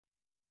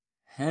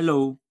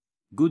Hello,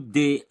 good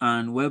day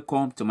and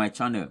welcome to my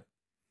channel.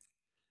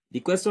 The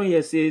question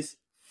here says,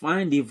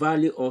 find the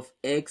value of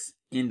x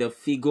in the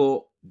figure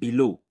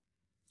below.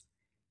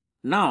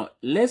 Now,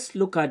 let's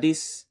look at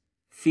this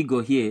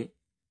figure here.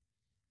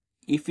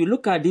 If you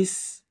look at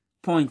this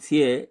point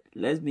here,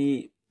 let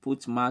me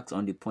put marks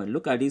on the point.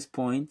 Look at this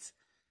point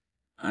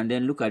and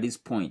then look at this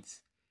point.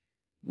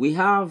 We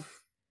have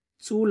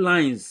two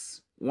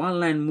lines. One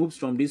line moves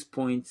from this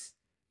point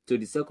to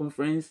the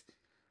circumference.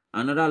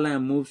 Another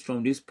line moves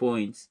from this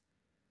point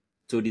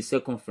to the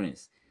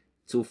circumference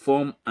to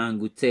form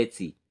angle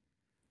 30.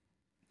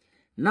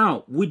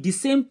 Now, with the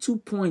same 2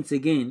 points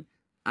again,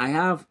 I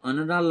have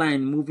another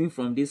line moving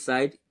from this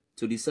side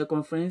to the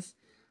circumference,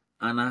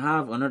 and I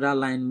have another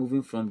line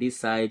moving from this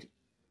side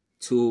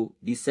to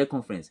the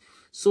circumference.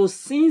 So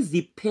since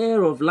the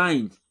pair of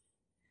lines,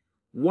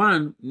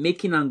 one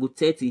making angle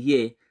 30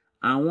 here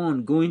and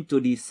one going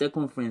to the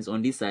circumference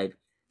on this side,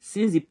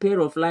 since the pair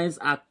of lines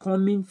are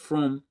coming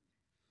from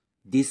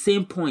the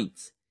same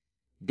point,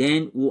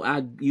 then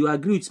you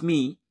agree with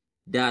me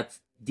that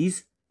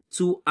these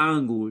two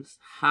angles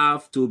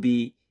have to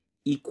be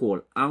equal.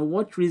 And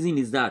what reason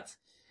is that?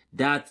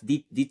 That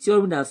the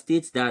theorem that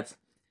states that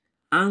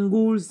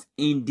angles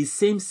in the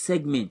same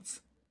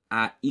segment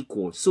are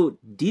equal. So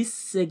this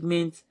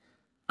segment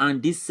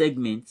and this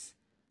segment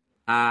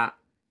are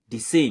the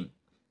same.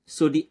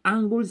 So the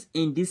angles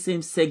in the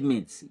same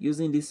segment,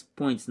 using these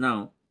points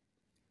now,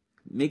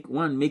 make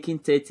one making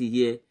 30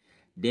 here,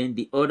 then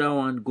the other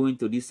one going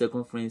to this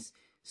circumference.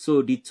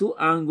 So the two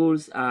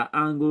angles are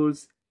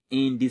angles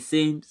in the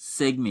same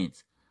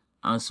segment,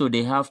 and so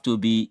they have to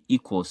be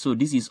equal. So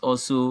this is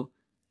also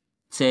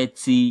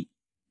 30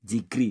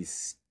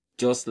 degrees,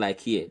 just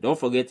like here. Don't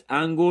forget,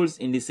 angles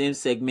in the same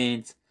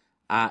segment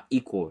are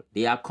equal.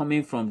 They are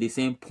coming from the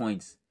same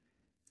points.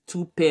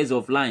 Two pairs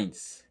of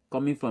lines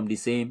coming from the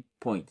same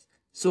point.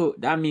 So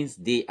that means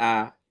they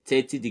are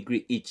 30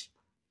 degrees each.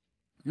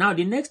 Now,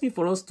 the next thing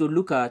for us to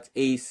look at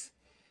is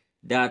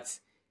that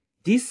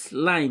this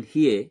line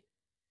here,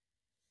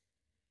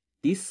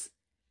 is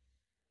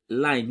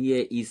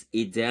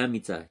a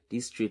diameter.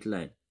 This straight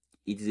line,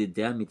 it is a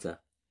diameter.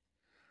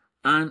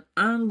 An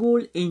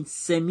angle in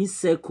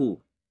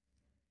semicircle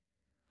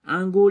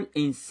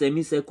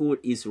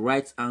is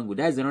right angle.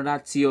 That is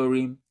another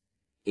theorem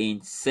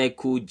in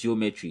circle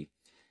geometry,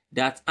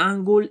 that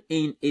angle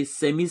in a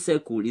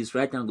semicircle is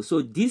right angle.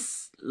 So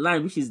this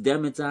line, which is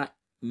diameter,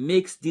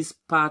 makes this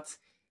part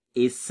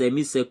a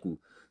semicircle.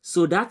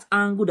 So that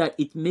angle that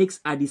it makes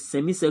at the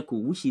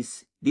semicircle, which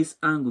is this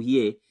angle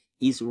here,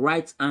 is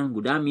right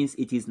angle. That means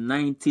it is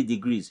 90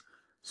 degrees.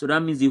 So that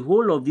means the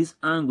whole of this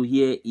angle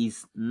here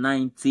is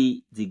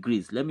 90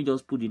 degrees. Let me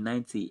just put the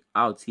 90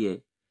 out here.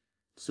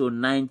 So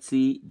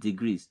 90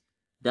 degrees.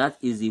 That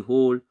is the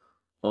whole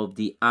of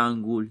the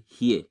angle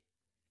here.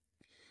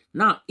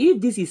 Now,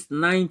 if this is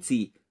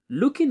 90,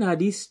 looking at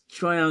this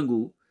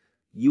triangle,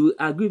 you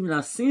agree with me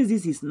that since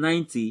this is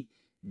 90,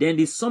 then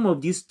the sum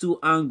of these two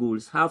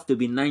angles have to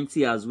be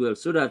 90 as well,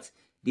 so that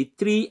the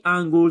three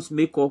angles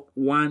make up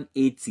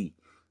 180.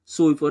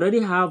 So if you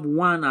already have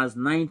one as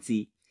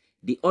 90,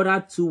 the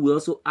other two will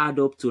also add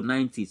up to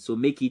 90, so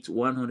make it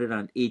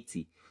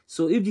 180.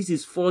 So if this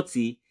is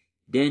 40,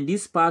 then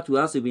this part will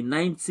also be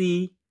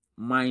 90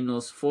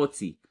 minus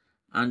 40,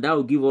 and that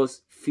will give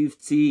us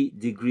 50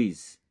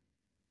 degrees.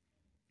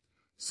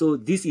 So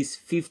this is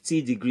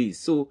 50 degrees.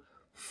 So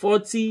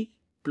 40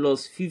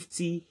 plus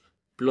 50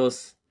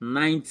 plus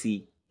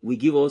 90 will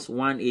give us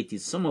 180.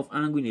 Sum of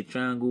angle in a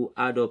triangle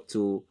add up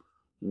to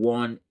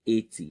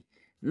 180.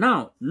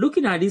 Now,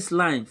 looking at this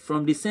line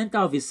from the center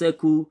of a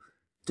circle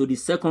to the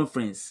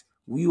circumference,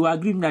 we will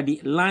agree that the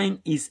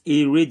line is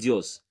a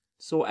radius.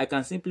 So I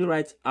can simply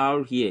write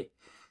R here.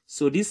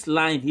 So this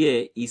line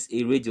here is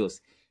a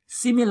radius.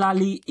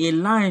 Similarly, a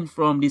line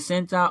from the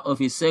center of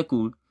a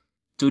circle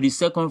to the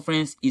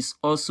circumference is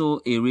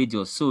also a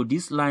radius. So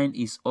this line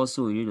is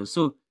also a radius.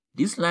 So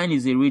this line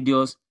is a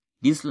radius.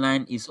 This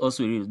line is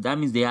also a radius. That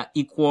means they are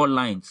equal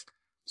lines.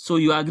 So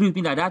you agree with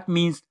me that that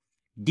means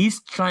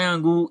this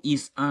triangle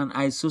is an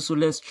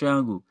isosceles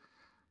triangle.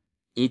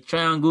 A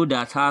triangle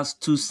that has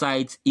two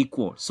sides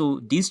equal.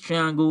 So this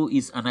triangle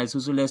is an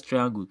isosceles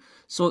triangle.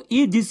 So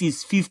if this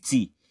is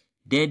 50,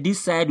 then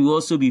this side will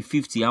also be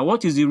 50. And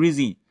what is the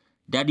reason?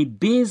 That the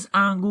base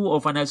angle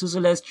of an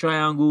isosceles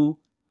triangle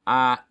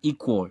are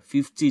equal,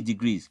 50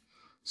 degrees.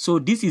 So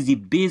this is the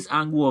base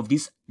angle of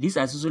this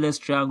isosceles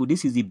triangle.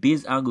 This is the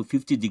base angle,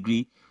 50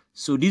 degrees.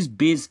 So this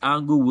base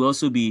angle will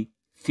also be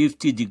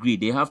 50 degrees.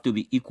 They have to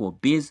be equal.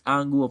 Base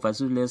angle of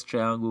isosceles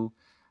triangle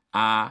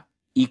are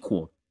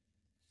equal.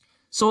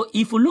 So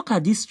if we look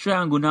at this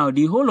triangle now,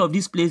 the whole of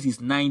this place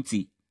is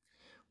 90.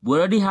 We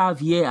already have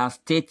here as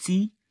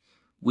 30.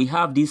 We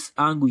have this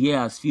angle here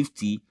as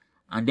 50.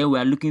 And then we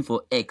are looking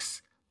for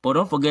x. But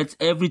don't forget,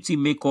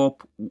 everything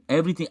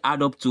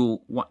add up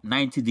to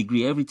 90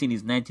 degrees. Everything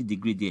is 90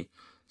 degrees there.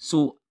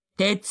 So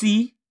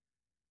 30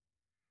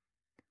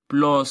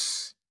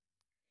 plus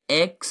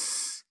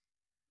x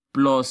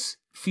plus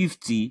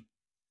 50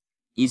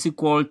 is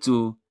equal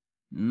to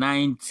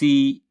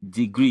 90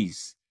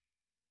 degrees.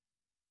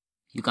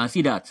 You can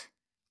see that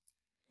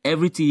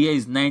everything here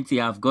is 90.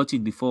 I've got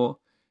it before.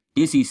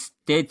 This is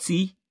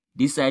 30,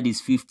 this side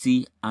is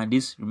 50, and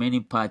this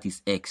remaining part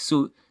is x.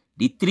 So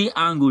the three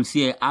angles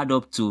here add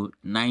up to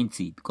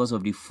 90 because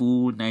of the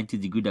full 90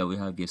 degree that we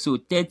have here. So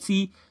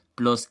 30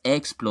 plus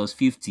x plus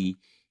 50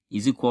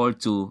 is equal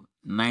to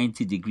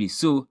 90 degrees.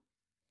 So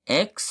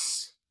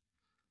x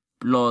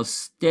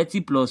plus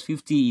 30 plus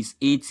 50 is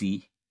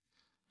 80,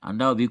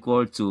 and that will be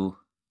equal to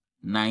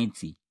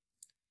 90.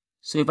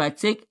 So if I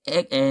take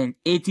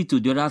 80 to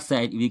the other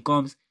side, it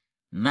becomes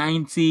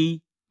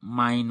 90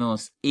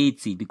 minus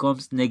 80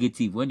 becomes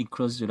negative. When it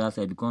crosses to the other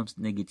side, it becomes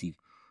negative.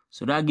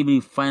 So that gives me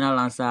the final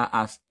answer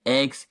as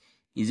x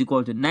is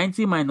equal to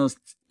 90 minus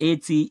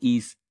 80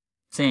 is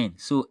 10.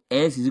 So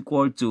s is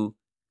equal to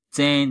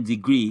 10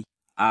 degree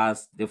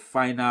as the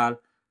final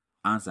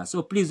answer.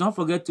 So please don't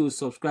forget to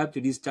subscribe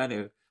to this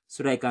channel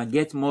so that I can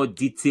get more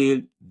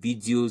detailed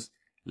videos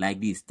like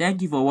this.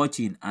 Thank you for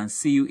watching and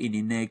see you in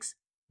the next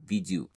video.